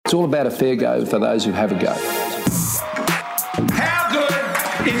It's all about a fair go for those who have a go. How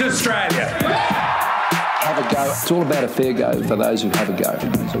good is Australia? Have a go. It's all about a fair go for those who have a go.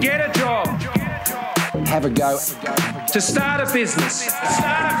 Get a job. Have a go. To start a business.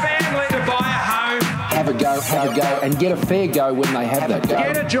 Start a family. To buy a home. Have a go, and get a fair go when they have that go.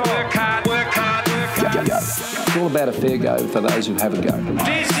 Get a job. Work hard, work hard, work hard. Go. It's all about a fair go for those who have a go.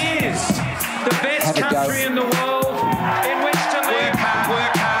 This is the best country in the world in which to live.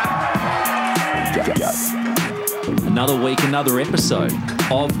 Work hard. Go. Another week, another episode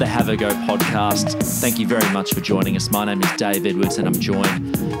of the Have a Go podcast. Thank you very much for joining us. My name is Dave Edwards and I'm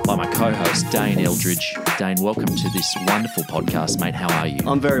joined by my co-host Dane Eldridge. Dane, welcome to this wonderful podcast, mate. How are you?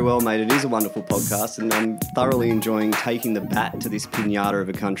 I'm very well, mate. It is a wonderful podcast and I'm thoroughly enjoying taking the bat to this pinata of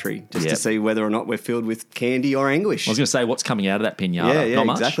a country just to see whether or not we're filled with candy or anguish. I was going to say, what's coming out of that pinata? Yeah, Not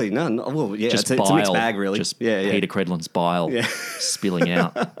much? exactly. No, well, yeah, Just it's bile, a mixed bag, really. Just Peter Credlin's bile spilling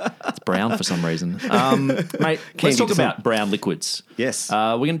out. It's brown for some reason. Mate, let's talk about brown liquids. Yes.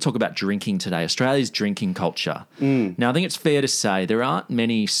 We're going to talk about drinking today, Australia's drinking culture. Now, I think it's fair to say there aren't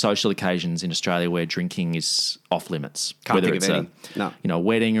many social occasions in Australia where drinking is off limits. Can't Whether think it's of any. a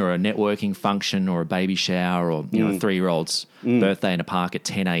wedding or a networking function or a baby shower or a 3-year-old's birthday in a park at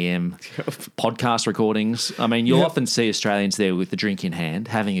 10 a.m. Podcast recordings. I mean, you'll often see Australians there with the drink in hand,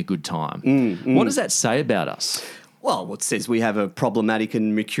 having a good time. What does that say about us? Well, it says we have a problematic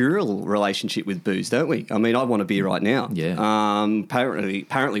and mercurial relationship with booze, don't we? I mean, I want a beer right now. Yeah.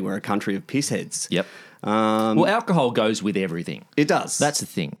 Apparently we're a country of pissheads. Yep. Well, alcohol goes with everything. It does. That's the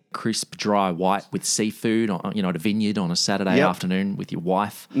thing. Crisp, dry, white with seafood, at a vineyard on a Saturday afternoon with your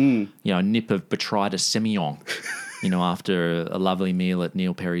wife. A nip of Botrytis Semillon, after a lovely meal at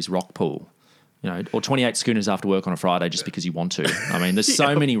Neil Perry's Rock Pool. Or 28 schooners after work on a Friday just because you want to. I mean, there's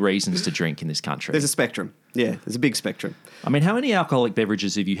so many reasons to drink in this country. There's a spectrum. Yeah, there's a big spectrum. I mean, how many alcoholic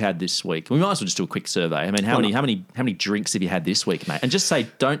beverages have you had this week? We might as well just do a quick survey. I mean, how many drinks have you had this week, mate? And just say,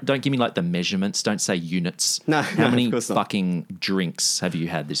 don't give me like the measurements. Don't say units. No, how many of course not. fucking drinks have you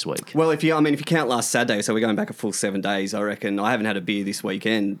had this week? Well, if you count last Saturday, so we're going back a full 7 days, I reckon. I haven't had a beer this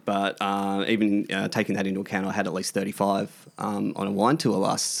weekend, but even taking that into account, I had at least 35 on a wine tour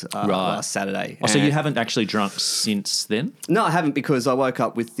last Saturday. Oh, so you haven't actually drunk since then? No, I haven't, because I woke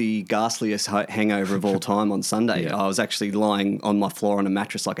up with the ghastliest hangover of all time on Sunday. Yeah. I was actually lying on my floor on a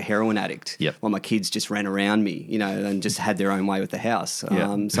mattress like a heroin addict. Yep. While my kids just ran around me, and just had their own way with the house.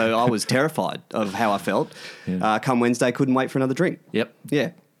 Yep. So I was terrified of how I felt. Yeah. Come Wednesday, couldn't wait for another drink. Yep.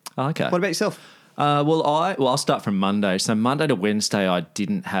 Yeah. Oh, okay. What about yourself? I'll start from Monday. So Monday to Wednesday, I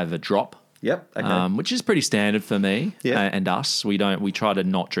didn't have a drop. Yep. Okay. Which is pretty standard for me and us. We try to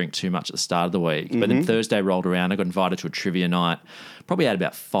not drink too much at the start of the week. But then Thursday rolled around. I got invited to a trivia night. Probably had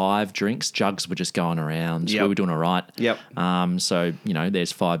about 5 drinks. Jugs were just going around. Yep. We were doing all right. Yep. So,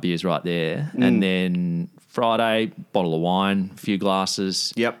 there's 5 beers right there. And then Friday, bottle of wine, a few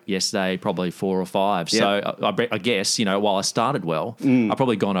glasses. Yep. Yesterday, probably 4 or 5. Yep. So I guess, while I started well, I've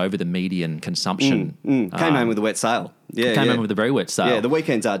probably gone over the median consumption. Came home with a wet sail. Yeah, Came home with a very wet sail. Yeah, the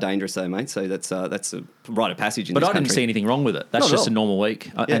weekends are dangerous though, mate. So that's a rite of passage in this country. But I didn't see anything wrong with it. That's Not at just a all. normal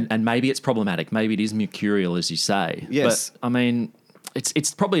week. And maybe it's problematic. Maybe it is mercurial, as you say. Yes. But, I mean,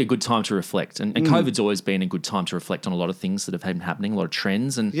 it's probably a good time to reflect. And COVID's always been a good time to reflect on a lot of things that have been happening, a lot of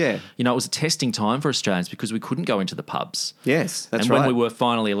trends. And, it was a testing time for Australians because we couldn't go into the pubs. Yes, that's and right. when we were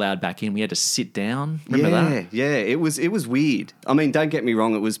finally allowed back in, we had to sit down. Remember that? Yeah, it was weird. I mean, don't get me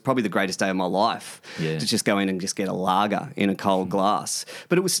wrong, it was probably the greatest day of my life Yeah. to just go in and just get a lager in a cold glass.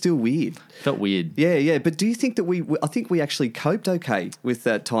 But it was still weird. Felt weird. Yeah. But do you think that I think we actually coped okay with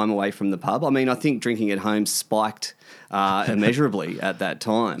that time away from the pub? I mean, I think drinking at home spiked immeasurably at that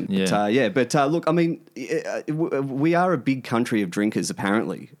time. Yeah. But look, I mean, we are a big country of drinkers,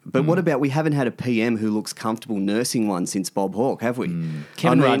 apparently. But what about we haven't had a PM who looks comfortable nursing one since Bob Hawke, have we?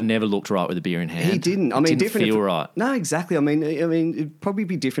 Kevin Rudd never looked right with a beer in hand. He didn't. It didn't feel right. No, exactly. I mean, it'd probably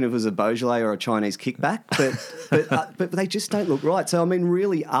be different if it was a Beaujolais or a Chinese kickback, but they just don't look right. So, I mean,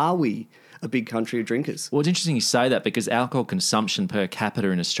 really, are we a big country of drinkers? Well, it's interesting you say that because alcohol consumption per capita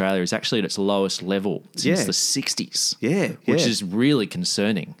in Australia is actually at its lowest level since the 60s. Yeah. Which is really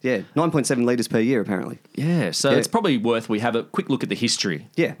concerning. Yeah, 9.7 litres per year, apparently. Yeah, so it's probably worth we have a quick look at the history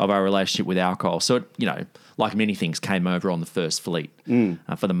of our relationship with alcohol. So, like many things, came over on the first fleet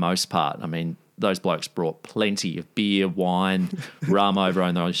for the most part. I mean, those blokes brought plenty of beer, wine, rum over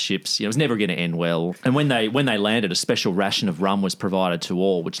on those ships. It was never going to end well. And when they landed, a special ration of rum was provided to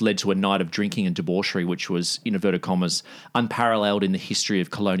all, which led to a night of drinking and debauchery, which was, in inverted commas, unparalleled in the history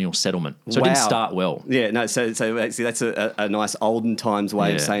of colonial settlement. So it didn't start well. Yeah, no, so actually that's a nice olden times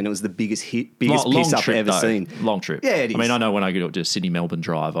way of saying it was the biggest piss up trip, I've ever seen. Long trip. Yeah, it is. I mean, I know when I go to Sydney-Melbourne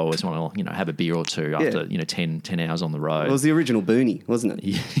drive, I always want to, have a beer or two after, 10 hours on the road. It was the original boonie, wasn't it?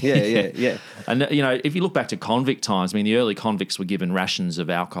 Yeah. And, if you look back to convict times, I mean, the early convicts were given rations of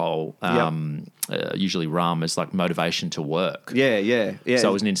alcohol, usually rum, as like motivation to work. Yeah. So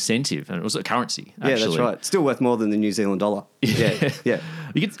it was an incentive, and it was a currency, actually. Yeah, that's right. Still worth more than the New Zealand dollar. Yeah.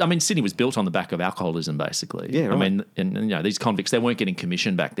 Sydney was built on the back of alcoholism, basically. Yeah, right. I mean, and these convicts, they weren't getting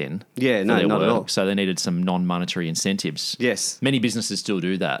commission back then. Yeah, no, not at all. So they needed some non-monetary incentives. Yes. Many businesses still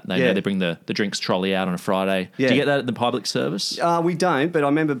do that. They bring the drinks trolley out on a Friday. Yeah. Do you get that at the public service? We don't, but I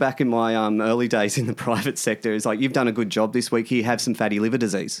remember back in my early days in the private sector, it's like, you've done a good job this week, here, have some fatty liver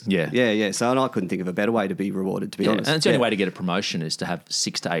disease. Yeah. So I couldn't think of a better way to be rewarded, to be honest. And it's the only way to get a promotion is to have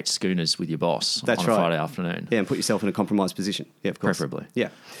 6 to 8 schooners with your boss on a Friday afternoon. Yeah, and put yourself in a compromised position. Yeah, of course. Preferably. Yeah.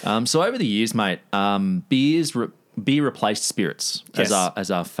 So over the years, mate, beer replaced spirits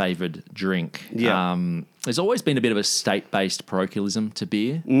as our favoured drink. Yeah. There's always been a bit of a state-based parochialism to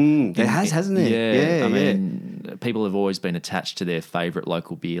beer. There has, hasn't there? Yeah. I mean, people have always been attached to their favourite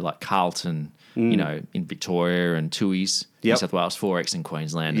local beer, like Carlton, in Victoria, and Tooheys, New South Wales, 4X in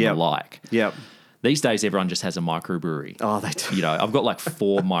Queensland, and the like. Yep. These days, everyone just has a microbrewery. Oh, they do. I've got like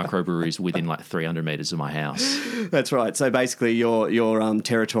 4 microbreweries within like 300 metres of my house. That's right. So basically, your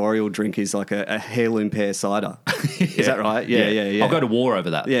territorial drink is like a heirloom pear cider. Is that right? Yeah. I'll go to war over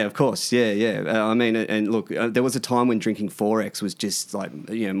that. Yeah, of course. Yeah. I mean, and look, there was a time when drinking 4X was just like,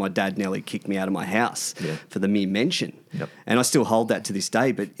 my dad nearly kicked me out of my house for the mere mention. Yep. And I still hold that to this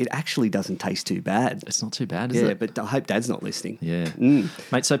day, but it actually doesn't taste too bad. It's not too bad, is it? Yeah, but I hope Dad's not listening. Yeah.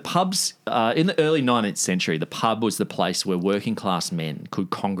 Mate, so pubs, in the early 19th century, the pub was the place where working class men could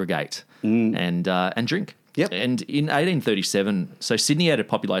congregate and drink. Yep. And in 1837, so Sydney had a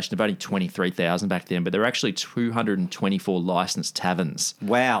population of only 23,000 back then, but there were actually 224 licensed taverns.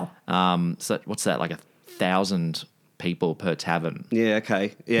 Wow. So what's that, like 1,000 people per tavern? Yeah,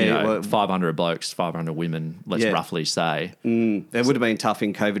 okay. Yeah, 500 blokes, 500 women, let's roughly say. It would have been tough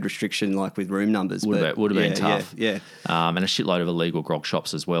in COVID restriction, like with room numbers. Would have been tough. Yeah. And a shitload of illegal grog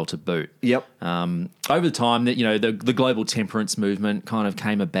shops as well to boot. Yep. Over the time, that the global temperance movement kind of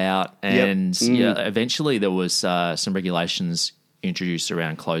came about, and eventually there was some regulations introduced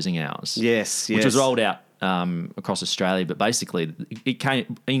around closing hours. Yes. Which was rolled out across Australia, but basically it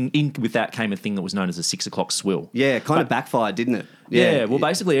came in with that came a thing that was known as a 6 o'clock swill. Yeah, kind of backfired, didn't it? Yeah, well,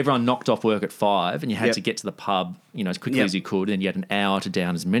 basically everyone knocked off work at 5, and you had to get to the pub, as quickly as you could, and you had an hour to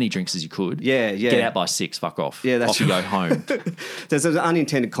down as many drinks as you could. Yeah. Get out by 6, fuck off. Yeah, that's off you go home. There's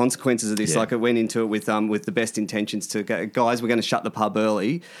unintended consequences of this. Like, it went into it with the best intentions to go, guys, we're going to shut the pub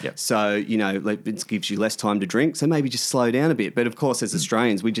early. Yep. So, it gives you less time to drink. So maybe just slow down a bit. But of course, as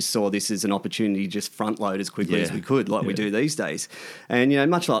Australians, we just saw this as an opportunity to just front load as quickly as we could, like we do these days.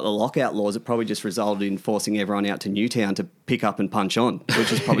 And, much like the lockout laws, it probably just resulted in forcing everyone out to Newtown to pick up and punch on,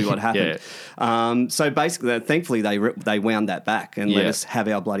 which is probably what happened. So basically, thankfully, they wound that back and let us have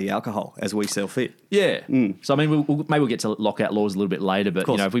our bloody alcohol as we sell fit. Yeah. So, I mean, maybe we'll get to lockout laws a little bit later, but,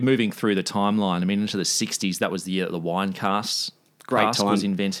 if we're moving through the timeline, I mean, into the 60s, that was the year that the wine cask was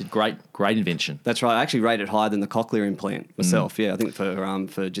invented. Great invention. That's right. I actually rate it higher than the cochlear implant myself. Yeah, I think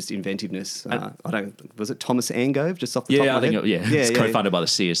for just inventiveness. Was it Thomas Angove just off the top of my head? It's co-funded by the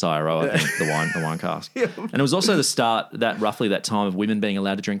CSIRO, I think, the wine cask. And it was also the start, roughly that time of women being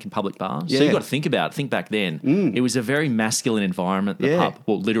allowed to drink in public bars. So you've got to think back then. It was a very masculine environment, the pub.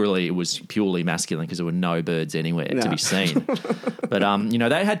 Well, literally it was purely masculine because there were no birds anywhere to be seen. But,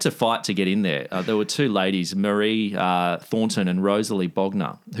 they had to fight to get in there. There were 2 ladies, Marie Thornton and Rosalie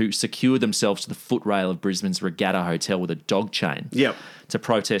Bogner, who secured themselves to the footrail of Brisbane's Regatta Hotel with a dog chain to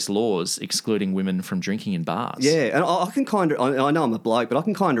protest laws excluding women from drinking in bars. Yeah, and I can I know I'm a bloke, but I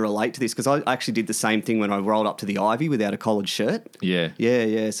can kind of relate to this because I actually did the same thing when I rolled up to the Ivy without a collared shirt. Yeah.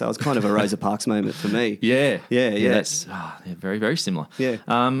 So it was kind of a Rosa Parks moment for me. Yeah. That's very, very similar. Yeah.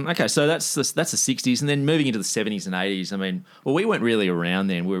 Okay, so that's the 60s, and then moving into the 70s and 80s. I mean, well, we weren't really around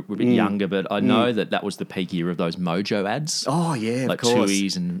then. We're a bit younger, but I know that was the peak year of those Mojo ads. Oh, yeah, like of course.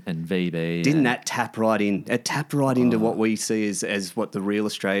 Tooheys and VB. Didn't that tap right in? It tapped right into what we see as what the the real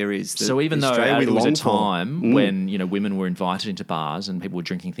Australia is. So even though Australia we it was a long for. time when, you know, women were invited into bars and people were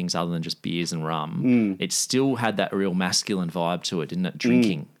drinking things other than just beers and rum, it still had that real masculine vibe to it, didn't it?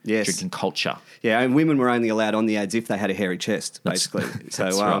 Drinking. Yes. Drinking culture. Yeah, and women were only allowed on the ads if they had a hairy chest, basically. So,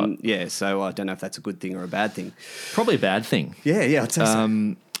 that's right. yeah, so I don't know if that's a good thing or a bad thing. Probably a bad thing. Yeah, I'd say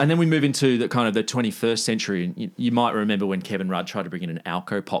so. And then we move into the kind of the 21st century. And you might remember when Kevin Rudd tried to bring in an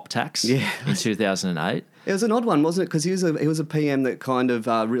alco pop tax in 2008. It was an odd one, wasn't it? Because he was a PM that kind of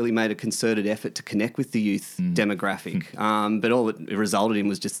really made a concerted effort to connect with the youth demographic. But all it resulted in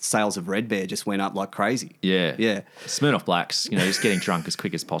was just sales of Red Bear just went up like crazy. Yeah. Yeah. Smirnoff Blacks, you know, just getting drunk as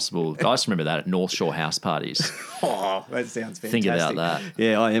quick as possible. I just remember that at North Shore house parties. Oh, that sounds fantastic. Think about that.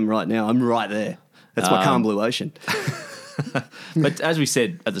 Yeah, I am right now. I'm right there. That's my calm blue ocean. But as we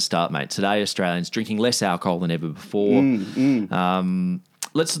said at the start, mate, today Australians drinking less alcohol than ever before.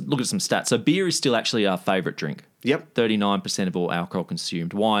 Let's look at some stats. So beer is still actually our favourite drink. Yep. 39% of all alcohol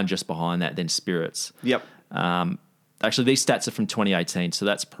consumed. Wine just behind that, then spirits. Yep. Actually, these stats are from 2018, so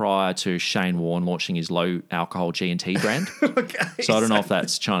that's prior to Shane Warne launching his low alcohol G&T brand. Okay. So I don't know if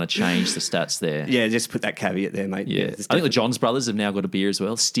that's trying to change the stats there. Yeah, just put that caveat there, mate. Yeah. I think the Johns Brothers have now got a beer as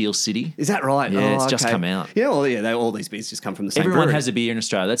well, Steel City. Is that right? Yeah, it's okay. just come out. Yeah, well, yeah, all these beers just come from the same Everyone brewery. has a beer in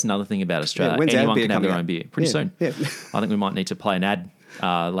Australia. That's another thing about Australia. Yeah, when's our Anyone beer can have their coming own out? beer pretty soon. Yeah. I think we might need to play an ad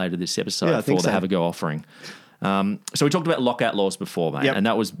later this episode Yeah, I think for the so. Have a Go offering. So we talked about lockout laws before, mate, Yep. and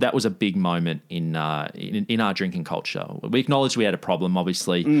that was a big moment in our drinking culture. We acknowledged we had a problem,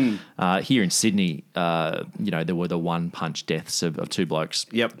 obviously. Here in Sydney, there were the one-punch deaths of two blokes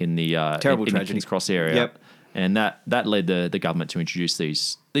Yep. in the Terrible in the tragedy. King's Cross area. Yep. And that led the government to introduce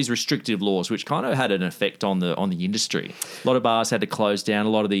these restrictive laws, which kind of had an effect on the industry. A lot of bars had to close down. A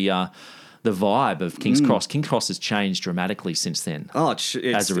lot of the vibe of King's Cross. King's Cross has changed dramatically since then. Oh, it's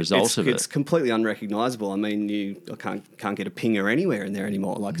as a result of it. It's completely unrecognisable. I mean, I can't get a pinger anywhere in there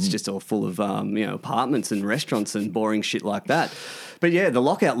anymore. Like it's just all full of apartments and restaurants and boring shit like that. But yeah, the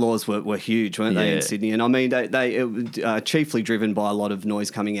lockout laws were huge, weren't they, in Sydney? And I mean, it was chiefly driven by a lot of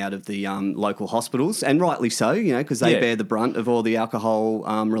noise coming out of the local hospitals, and rightly so, because they bear the brunt of all the alcohol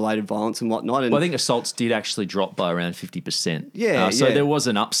related violence and whatnot. And I think assaults did actually drop by around 50%. Yeah, So yeah. there was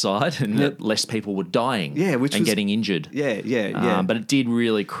an upside, and that less people were dying and getting injured. Yeah. But it did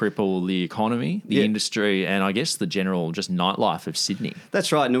really cripple the economy, the industry, and I guess the general just nightlife of Sydney.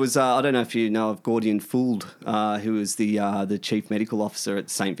 That's right. And it was, I don't know if you know of Gordian Fould, who was the chief medical officer at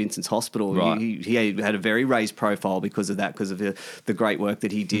St. Vincent's Hospital. Right. He had a very raised profile because of that, because of the great work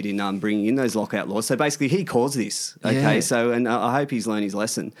that he did in bringing in those lockout laws. So basically he caused this. Okay. Yeah. So, and I hope he's learned his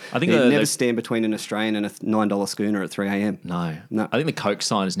lesson. I think never stand between an Australian and a $9 schooner at 3 a.m. No. No. I think the Coke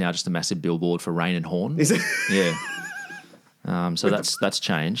sign is now just a massive billboard for Rain and Horn. Is it? Yeah. So that's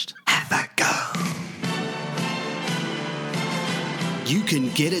changed. You can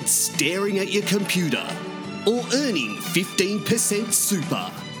get it staring at your computer or earning 15% super.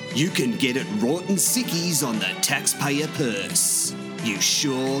 You can get it rorting sickies on the taxpayer purse. You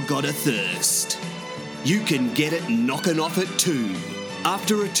sure got a thirst. You can get it knocking off at 2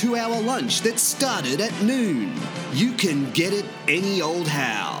 after a 2-hour lunch that started at noon. You can get it any old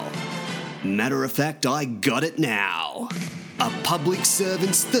how. Matter of fact, I got it now. A public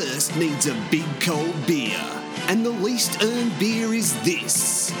servant's thirst needs a big cold beer. And the least earned beer is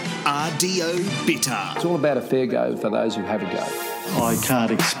this, RDO Bitter. It's all about a fair go for those who have a go. I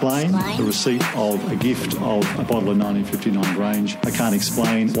can't explain the receipt of a gift of a bottle of 1959 Grange. I can't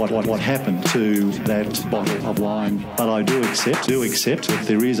explain what happened to that bottle of wine. But I do accept that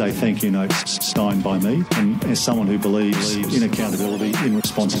there is a thank you note signed by me. And as someone who believes in accountability, in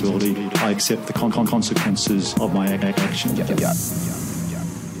responsibility, I accept the consequences of my action.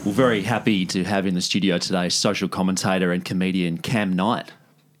 We're very happy to have in the studio today social commentator and comedian Cam Knight.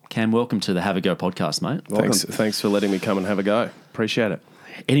 Cam, welcome to the Have a Go podcast, mate. Thanks for letting me come and have a go. Appreciate it.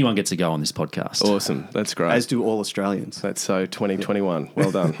 Anyone gets a go on this podcast. Awesome. That's great. As do all Australians. That's so 2021.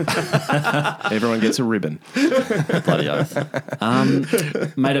 Well done. Everyone gets a ribbon. Bloody oath.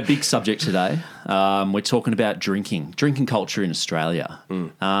 Mate, a big subject today. We're talking about drinking culture in Australia.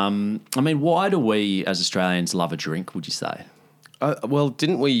 I mean, why do we as Australians love a drink, would you say? Well,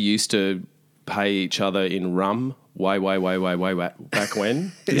 didn't we used to pay each other in rum way back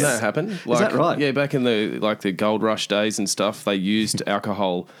when? Didn't that happen? Is that right? Yeah, back in the gold rush days and stuff, they used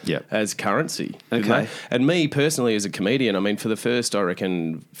alcohol as currency. Didn't Okay. they? And me personally, as a comedian, I mean, for the first, I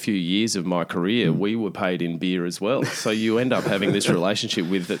reckon, few years of my career, we were paid in beer as well. So you end up having this relationship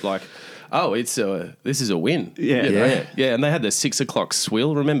with it, like, oh, this is a win. Yeah. You know? Yeah. And they had the 6 o'clock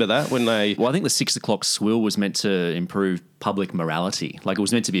swill. Remember that when they? Well, I think the 6 o'clock swill was meant to improve public morality. Like, it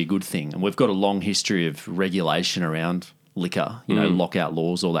was meant to be a good thing. And we've got a long history of regulation around liquor, you know, lockout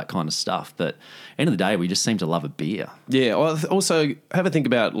laws, all that kind of stuff. But end of the day, we just seem to love a beer. Yeah. Well, also have a think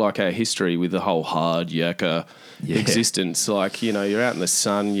about like our history with the whole hard yakka existence. Like, you know, you're out in the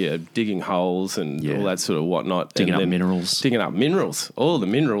sun, you're digging holes and all that sort of whatnot. Digging and up minerals. Digging up minerals. All the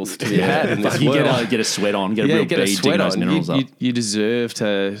minerals to be had in this world. Get a sweat on, get a real bead digging those minerals up. You deserve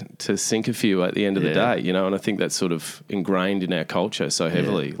to sink a few at the end of the day, you know, and I think that's sort of ingrained in our culture so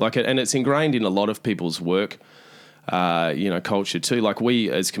heavily. Like, and it's ingrained in a lot of people's work. You know, culture too. Like we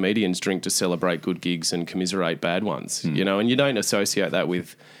as comedians drink to celebrate good gigs and commiserate bad ones, you know, and you don't associate that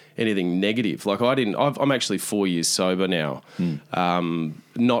with anything negative. Like I'm actually 4 years sober now,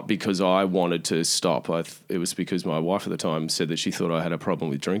 not because I wanted to stop. It was because my wife at the time said that she thought I had a problem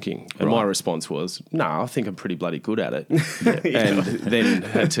with drinking. And my response was, no, I think I'm pretty bloody good at it. And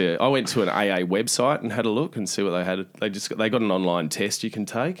then I went to an AA website and had a look and see what they had. They got an online test you can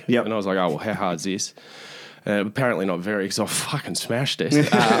take. Yep. And I was like, oh, well, how hard's this? Apparently not very, because I fucking smashed it.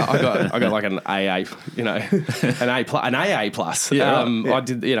 I got like an AA, you know, an AA plus. I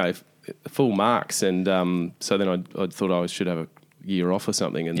did, you know, full marks, and so then I thought I should have a year off or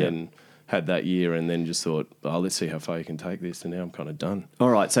something, and then had that year, and then just thought, oh, let's see how far you can take this, and now I'm kind of done. All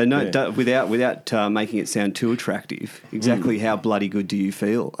right, so without making it sound too attractive, exactly how bloody good do you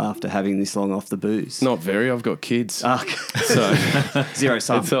feel after having this long off the booze? Not very. I've got kids, so zero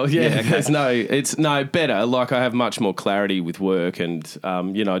sum. It's better. Like I have much more clarity with work, and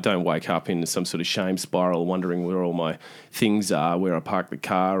you know, I don't wake up in some sort of shame spiral, wondering where all my things are, where I parked the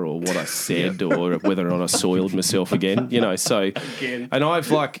car, or what I said, or whether or not I soiled myself again. You know, so and I've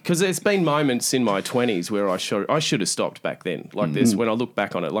because there's been moments in my 20s where I should have stopped back then. Like this, when I look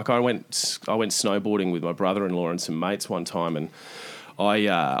back on it, like I went snowboarding with my brother-in-law and some mates one time, and I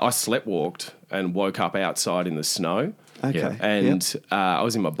sleptwalked and woke up outside in the snow. Okay. And I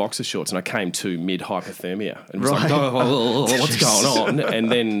was in my boxer shorts and I came to mid-hypothermia and was like, oh, what's going on?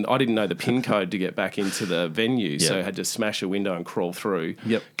 And then I didn't know the PIN code to get back into the venue, so I had to smash a window and crawl through,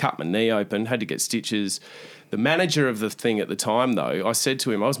 cut my knee open, had to get stitches. The manager of the thing at the time, though, I said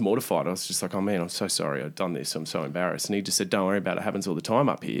to him, I was mortified. I was just like, oh, man, I'm so sorry I've done this. I'm so embarrassed. And he just said, don't worry about it. It happens all the time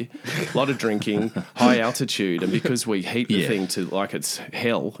up here. A lot of drinking, high altitude. And because we heat the thing to like it's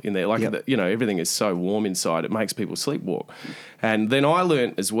hell in there, like, you know, everything is so warm inside, it makes people sleepwalk. And then I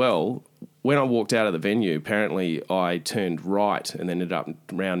learnt as well, when I walked out of the venue, apparently I turned right and then ended up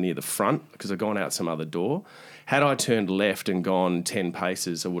round near the front because I'd gone out some other door. Had I turned left and gone 10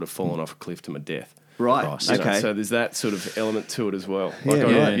 paces, I would have fallen off a cliff to my death. Right. Okay. So there's that sort of element to it as well. Yeah,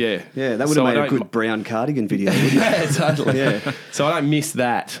 that would have made a good brown cardigan video, wouldn't it? Yeah, totally. So I don't miss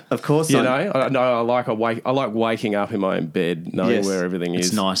that. Of course, you know. I like waking up in my own bed, knowing where everything is.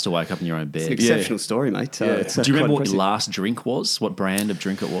 It's nice to wake up in your own bed. It's an exceptional story, mate. Do you remember what your last drink was? What brand of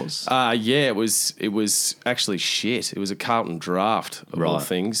drink it was? It was actually shit. It was a Carlton Draft of all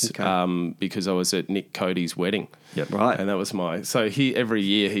things, because I was at Nick Cody's wedding. Yep. Right. And that was every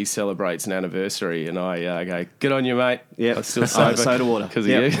year he celebrates an anniversary, and I go, good on you, mate. Yeah. I'm still sober. Soda water. Because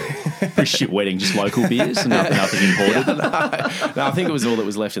of you. Pretty shit wedding, just local beers and nothing imported. No, I think it was all that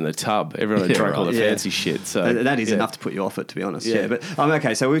was left in the tub. Everyone had drunk all the fancy shit. So that is enough to put you off it, to be honest. Yeah. But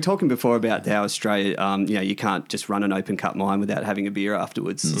okay, so we were talking before about how Australia, you know, you can't just run an open cut mine without having a beer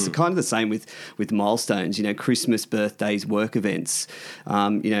afterwards. It's kind of the same with milestones, you know, Christmas, birthdays, work events.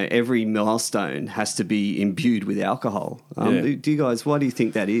 You know, every milestone has to be imbued with alcohol. Do you guys, why do you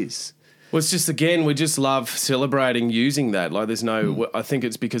think that is? Well, it's just, again, we just love celebrating using that. Like, there's no, I think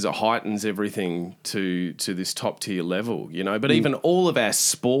it's because it heightens everything to this top tier level, you know. But even all of our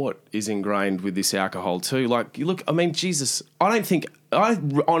sport is ingrained with this alcohol too. Like, you look, I mean, Jesus, I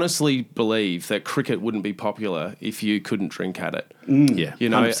honestly believe that cricket wouldn't be popular if you couldn't drink at it. Yeah, you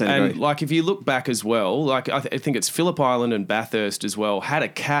know, 100% and agree. like if you look back as well, like I think it's Phillip Island and Bathurst as well had a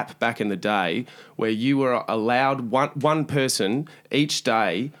cap back in the day where you were allowed one person each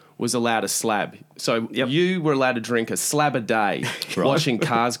day was allowed a slab. So you were allowed to drink a slab a day, watching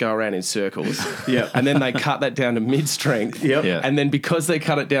cars go around in circles. And then they cut that down to mid-strength. And then because they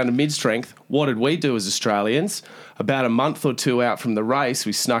cut it down to mid-strength, what did we do as Australians? About a month or two out from the race,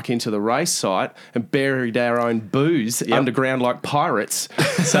 we snuck into the race site and buried our own booze underground like pirates.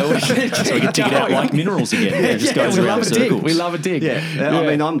 So we could dig it out like minerals again. It just goes around in circles. We love a dig. I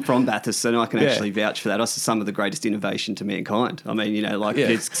mean, I'm from Bathurst, and I can actually vouch for that. That's some of the greatest innovation to mankind. I mean, you know, like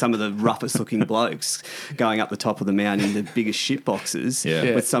it's some of the roughest looking blokes blokes going up the top of the mountain in the biggest shit boxes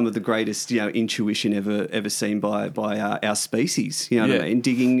with some of the greatest, intuition ever seen by our species. You know what I mean?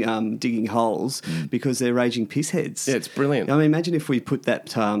 Digging holes because they're raging pissheads. Yeah, it's brilliant. I mean, imagine if we put that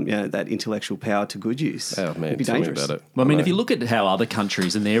that intellectual power to good use. Oh man, it'd be tell me dangerous. about it. Well, I mean, if you look at how other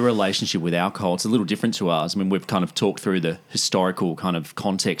countries and their relationship with alcohol, it's a little different to ours. I mean, we've kind of talked through the historical kind of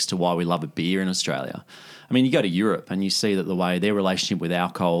context to why we love a beer in Australia. I mean, you go to Europe and you see that the way their relationship with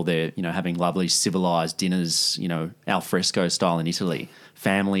alcohol, they're, having lovely civilized dinners, al fresco style in Italy,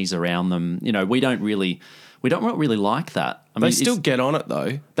 families around them. We don't really like that. I mean, They still get on it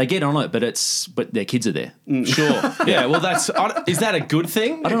though. They get on it, but their kids are there. Sure. Yeah. Well, is that a good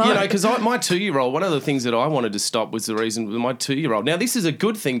thing? I don't know. Because my 2-year-old, one of the things that I wanted to stop was the reason with my 2-year-old. Now, this is a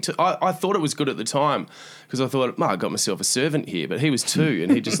good thing. I thought it was good at the time because I thought, I got myself a servant here. But he was 2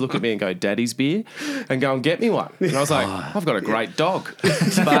 and he'd just look at me and go, "Daddy's beer," and go and get me one. And I was like, I've got a great dog.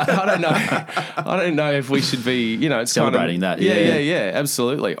 But I don't know. I don't know if we should be, it's celebrating kind of, that. Yeah,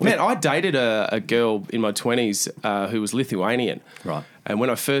 absolutely. Man, I dated a girl in my 20s who was Lithuanian. Right. And when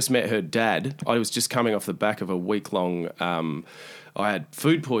I first met her dad, I was just coming off the back of a week-long I had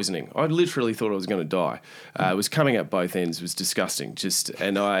food poisoning. I literally thought I was going to die. It was coming at both ends. It was disgusting.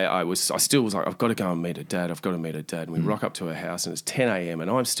 And I still was like, I've got to go and meet her dad. I've got to meet her dad. And we rock up to her house and it's 10 a.m. and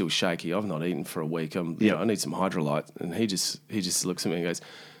I'm still shaky. I've not eaten for a week. I need some Hydrolyte. And he just looks at me and goes,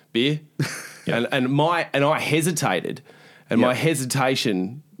 "Beer?" And I hesitated. And my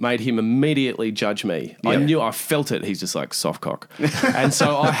hesitation made him immediately judge me. I felt it. He's just like, "Soft cock." And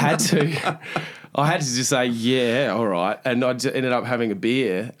so I had to just say, "Yeah, all right." And I just ended up having a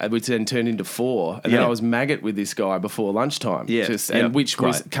beer, which then turned into 4. And then I was maggot with this guy before lunchtime. Which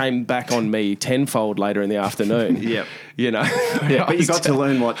came back on me tenfold later in the afternoon. But you got to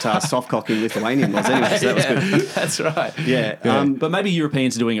learn what soft cock in Lithuanian was anyway, so that was good. That's right. Yeah. But maybe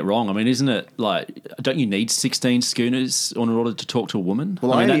Europeans are doing it wrong. I mean, isn't it like, don't you need 16 schooners in order to talk to a woman?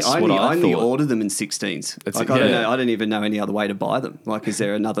 Well, I mean, I only order them in 16s. I don't even know any other way to buy them. Like, is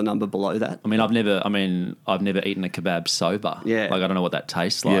there another number below that? I mean, I've never eaten a kebab sober. Yeah. Like, I don't know what that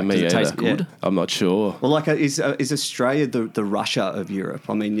tastes like. Yeah, me Does it taste either. good? I'm not sure. Well, like, is Australia the Russia of Europe?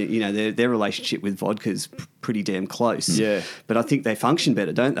 I mean, their relationship with vodka is pretty damn close. Yeah. But I think they function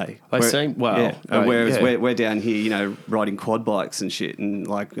better, don't they? Whereas we're down here, riding quad bikes and shit and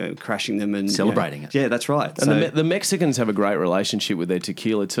like crashing them and celebrating it. Yeah, that's right. And the Mexicans have a great relationship with their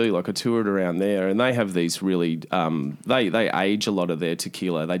tequila too. Like, I toured around there, and they have these really they age a lot of their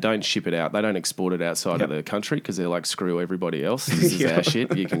tequila. They don't ship it out. They don't export it outside of the country because they're like, screw everybody else. This is our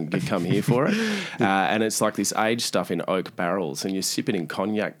shit. You can come here for it. And it's like this aged stuff in oak barrels, and you sip it in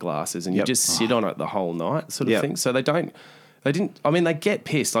cognac glasses, and you just sit on it the whole night, sort of thing. So they didn't. I mean, they get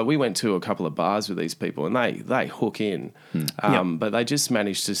pissed. Like, we went to a couple of bars with these people, and they hook in, but they just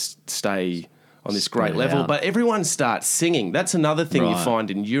managed to stay on this great level. out. But everyone starts singing. That's another thing you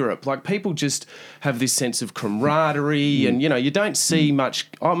find in Europe. Like, people just have this sense of camaraderie, and you don't see much.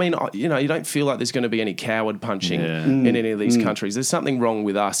 I mean, you don't feel like there's going to be any coward punching in any of these countries. There's something wrong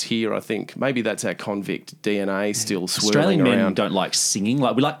with us here, I think. Maybe that's our convict DNA still swirling Australian around. men don't like singing.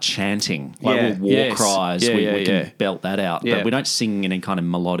 Like, we like chanting. Like, war cries. We can belt that out. Yeah. But we don't sing in any kind of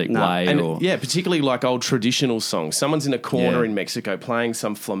melodic way. And particularly like old traditional songs. Someone's in a corner in Mexico playing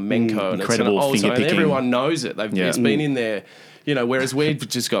some flamenco, and incredible it's an old song, and finger-picking. everyone knows it. It's been in there. Whereas we've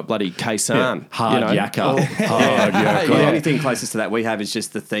just got bloody Kaysan. Hard yakka. The only thing closest to that we have is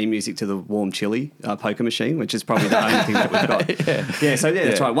just the theme music to the Warm Chili poker machine, which is probably the only thing that we've got.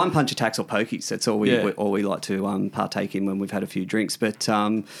 That's right. One punch attacks or pokies. That's all we like to partake in when we've had a few drinks. But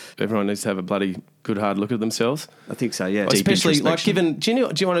everyone needs to have a bloody good hard look at themselves. I think so. Yeah, especially like given. Do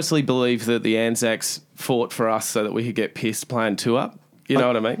you honestly believe that the Anzacs fought for us so that we could get pissed playing 2-Up? You know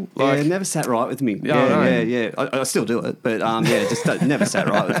what I mean? Like, it never sat right with me. Yeah. I still do it, but just never sat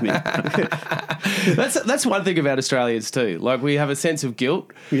right with me. That's one thing about Australians too. Like, we have a sense of guilt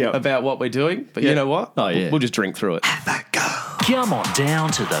about what we're doing, but you know what? Oh, yeah. We'll just drink through it. Come on down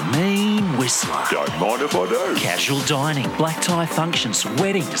to the Mean Whistler. Don't mind if I do. Casual dining, black tie functions,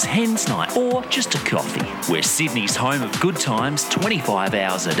 weddings, hens night, or just a coffee. We're Sydney's home of good times, 25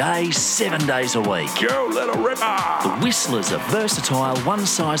 hours a day, 7 days a week. Go, little ripper. The Whistler's a versatile,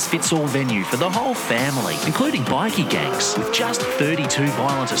 one-size-fits-all venue for the whole family, including bikie gangs. With just 32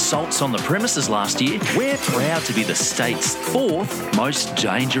 violent assaults on the premises last year, we're proud to be the state's 4th most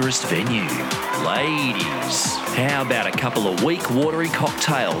dangerous venue. Ladies, how about a couple of weak, watery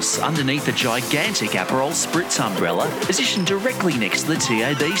cocktails underneath the gigantic Aperol Spritz umbrella positioned directly next to the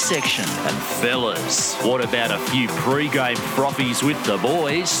TAB section. And fellas, what about a few pre-game frothies with the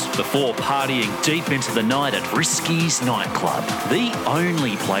boys before partying deep into the night at Risky's nightclub, the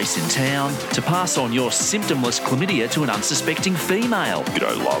only place in town to pass on your symptomless chlamydia to an unsuspecting female.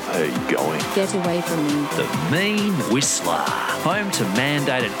 G'day, love. How you going? Get away from me. The Mean Whistler, home to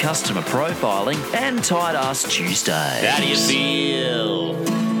mandated customer profiling and tight-ass Tuesdays. How do you feel?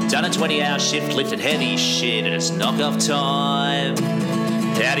 Done a 20-hour shift lifting heavy shit and it's knock-off time.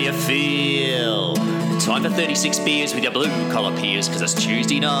 How do you feel? Time for 36 beers with your blue-collar peers because it's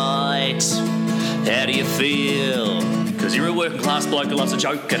Tuesday night. How do you feel? Because you're a working-class bloke who loves a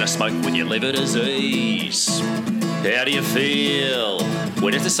joke and a smoke with your liver disease. How do you feel?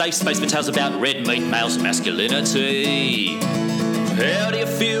 When it's a safe space for tales about red meat, males and masculinity. How do you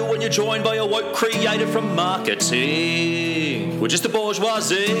feel when you're joined by a woke creator from marketing? We're just the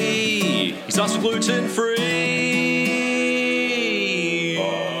bourgeoisie. He's nice and gluten-free.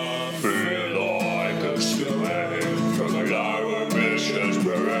 I feel like a slave from a lower missions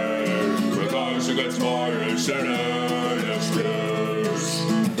parade because it gets more incentive views.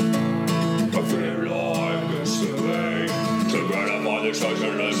 I feel like a slave to gratify the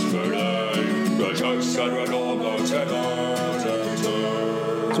socialist parade. The jokes that run all those headlines.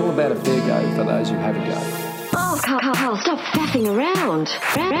 It's all about a fair go for those who have a go. Oh, Carl, stop faffing around.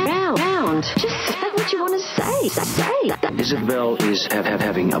 Round. Just say what you want to say. Say. Isabel is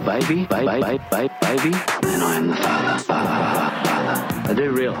having a baby, and I am the father. I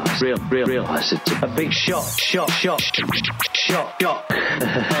do realise it's a big shock.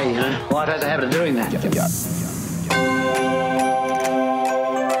 Hey, you know, life has a habit of doing that. Yeah.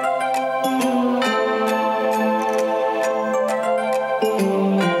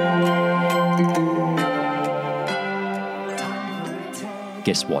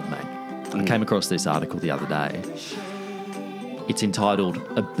 Guess what, mate? I came across this article the other day. It's entitled,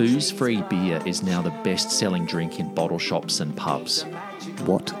 "A Booze-Free Beer is Now the Best-Selling Drink in Bottle Shops and Pubs."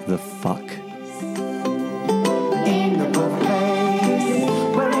 What the fuck? In the book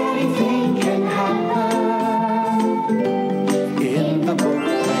place where anything can happen. In the book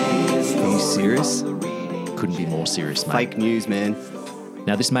place. Are you serious? Couldn't be more serious, mate. Fake news, man.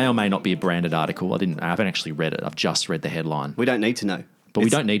 Now, this may or may not be a branded article. I haven't actually read it. I've just read the headline. We don't need to know. But we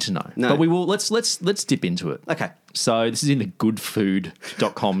don't need to know. No. But we will. Let's dip into it. Okay. So this is in the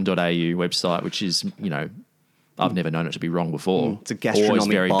goodfood.com.au website, which is, you know, I've never known it to be wrong before. It's a gastronomic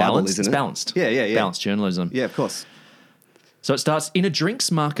Always very Bible, balanced. isn't it? It's balanced. Yeah. Balanced journalism. Yeah, of course. So it starts, in a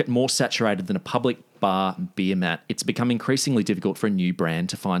drinks market more saturated than a public bar beer mat, it's become increasingly difficult for a new brand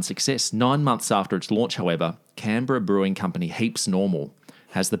to find success. 9 months after its launch, however, Canberra brewing company Heaps Normal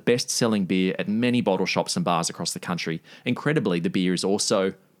has the best-selling beer at many bottle shops and bars across the country. Incredibly, the beer is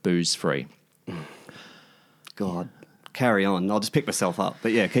also booze-free. God, carry on. I'll just pick myself up.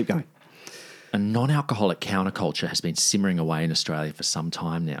 But yeah, keep going. A non-alcoholic counterculture has been simmering away in Australia for some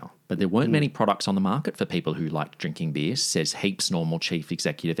time now, but there weren't many products on the market for people who liked drinking beer, says Heaps Normal Chief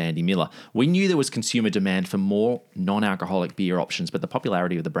Executive Andy Miller. We knew there was consumer demand for more non-alcoholic beer options, but the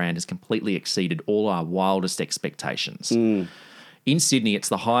popularity of the brand has completely exceeded all our wildest expectations. In Sydney, it's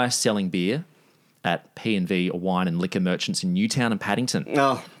the highest selling beer at P&V Wine and Liquor Merchants in Newtown and Paddington.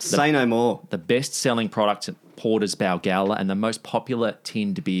 Oh, say no more. The best-selling product at Porter's Balgowlah and the most popular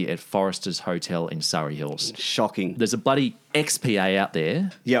tinned beer at Forrester's Hotel in Surrey Hills. Shocking. There's a bloody XPA out there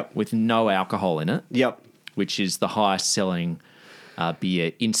with no alcohol in it, which is the highest-selling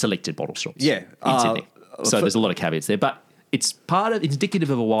beer in selected bottle shops in Sydney. So there's a lot of caveats there, but it's indicative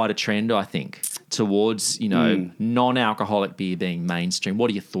of a wider trend, I think, towards, you know, non-alcoholic beer being mainstream. What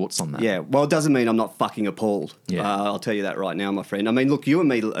are your thoughts on that? Yeah, well, it doesn't mean I'm not fucking appalled. Yeah. I'll tell you that right now, my friend. I mean, look, you and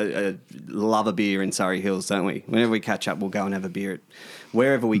me love a beer in Surrey Hills, don't we? Whenever we catch up, we'll go and have a beer at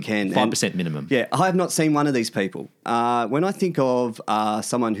wherever we can. 5% minimum. Yeah, I have not seen one of these people. When I think of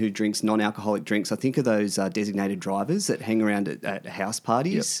someone who drinks non-alcoholic drinks, I think of those designated drivers that hang around at house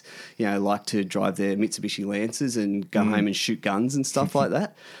parties, you know, like to drive their Mitsubishi Lancers and go home and shoot guns and stuff like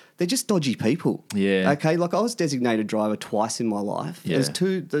that. They're just dodgy people. Yeah. Okay, like I was designated driver twice in my life. Yeah. There's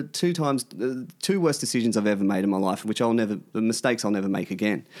two worst decisions I've ever made in my life, which the mistakes I'll never make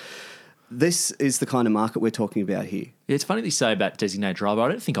again. This is the kind of market we're talking about here. Yeah, it's funny that you say about designated driver. I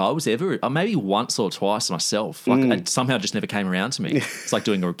don't think I was ever, maybe once or twice myself. Like it somehow just never came around to me. It's like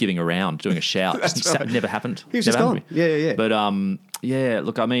doing a shout. It never happened. He was just gone. Yeah. But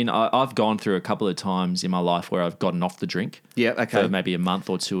look, I mean, I've gone through a couple of times in my life where I've gotten off the drink. Yeah, okay. For maybe a month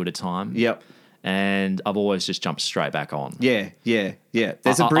or two at a time. Yep. And I've always just jumped straight back on. Yeah.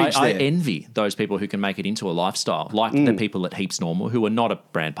 There's a bridge I there. envy those people who can make it into a lifestyle, like the people at Heaps Normal, who are not a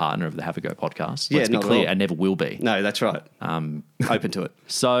brand partner of the Have a Go podcast. Let's be not at clear, all. and never will be. No, that's right. Open to it.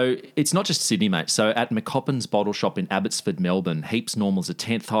 So it's not just Sydney, mate. So at McCoppin's Bottle Shop in Abbotsford, Melbourne, Heaps Normal is the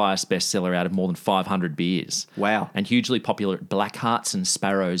 10th highest bestseller out of more than 500 beers. Wow. And hugely popular at Black Hearts and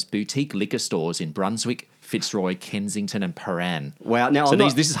Sparrows boutique liquor stores in Brunswick, Fitzroy, Kensington and Paran. Wow. Now, so I'm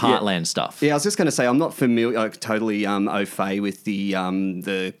not- this is heartland stuff. Yeah, I was just going to say I'm not familiar, totally au fait with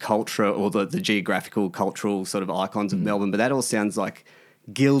the culture or the geographical, cultural sort of icons of Melbourne, but that all sounds like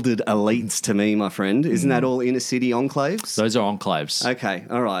gilded elites to me, my friend. Isn't that all inner city enclaves? Those are enclaves. Okay,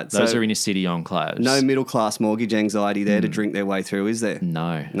 all right. Those are inner city enclaves. No middle class mortgage anxiety there to drink their way through, is there?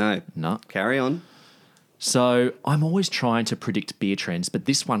 No. Carry on. So I'm always trying to predict beer trends, but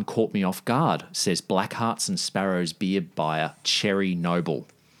this one caught me off guard, says Black Hearts and Sparrows beer buyer Cherry Noble.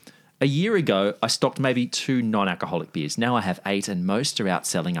 A year ago, I stocked maybe 2 non-alcoholic beers. Now I have 8, and most are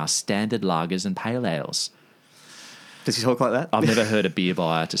outselling our standard lagers and pale ales. Does he talk like that? I've never heard a beer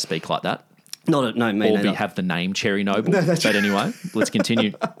buyer to speak like that. No, me Or neither. have the name Cherry Noble. No, that's but anyway, let's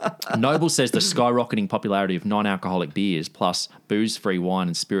continue. Noble says the skyrocketing popularity of non-alcoholic beers plus booze-free wine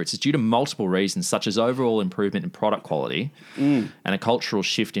and spirits is due to multiple reasons, such as overall improvement in product quality and a cultural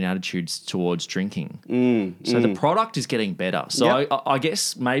shift in attitudes towards drinking. So the product is getting better. So I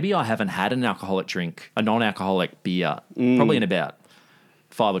guess maybe I haven't had a non-alcoholic beer, probably in about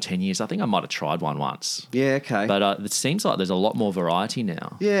 5 or 10 years. I think I might have tried one once. Yeah, okay. But it seems like there's a lot more variety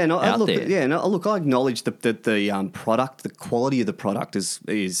now. Yeah, no, out look, there. look, I acknowledge that the product, the quality of the product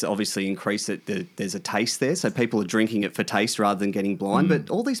is obviously increased. That there's a taste there, so people are drinking it for taste rather than getting blind. But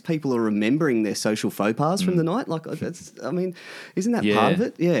all these people are remembering their social faux pas from the night. Like, isn't that part of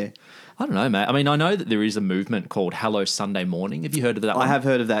it? Yeah. I don't know, mate. I mean, I know that there is a movement called Hello Sunday Morning. Have you heard of that one? I have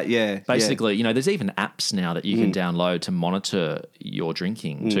heard of that, yeah. Basically, there's even apps now that you can download to monitor your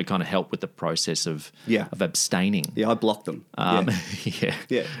drinking to kind of help with the process of abstaining. Yeah, I blocked them. Yeah.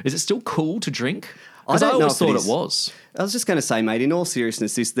 Is it still cool to drink? I Because I don't know always if thought is. it was. I was just going to say, mate, in all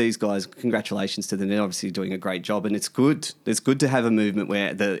seriousness, these guys, congratulations to them. They're obviously doing a great job, and it's good. It's good to have a movement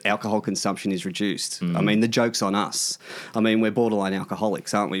where the alcohol consumption is reduced. I mean, the joke's on us. I mean, we're borderline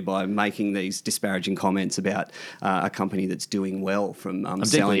alcoholics, aren't we, by making these disparaging comments about a company that's doing well from I'm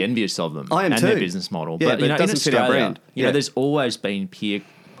selling. deeply envious of them. I am and too. their business model. Yeah, but it in doesn't fit our Australia, brand. There's always been peer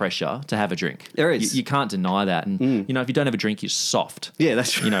pressure to have a drink. There is. You can't deny that. And, if you don't have a drink, you're soft. Yeah,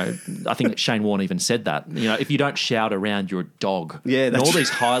 that's right. I think Shane Warne even said that. If you don't shout around, you're a dog. Yeah, and that's all these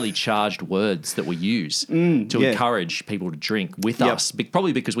highly charged words that we use to encourage people to drink with us,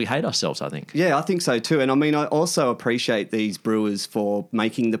 probably because we hate ourselves, I think. Yeah, I think so too. And I mean, I also appreciate these brewers for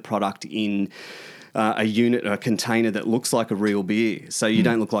making the product in a container that looks like a real beer, so you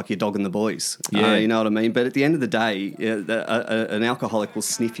don't look like your dog and the boys. Yeah. You know what I mean? But at the end of the day, an alcoholic will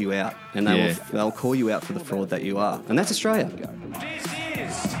sniff you out, and they'll call you out for the fraud that you are. And that's Australia. This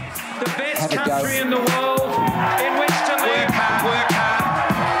is the best Have a go. country in the world in which to live. Work hard.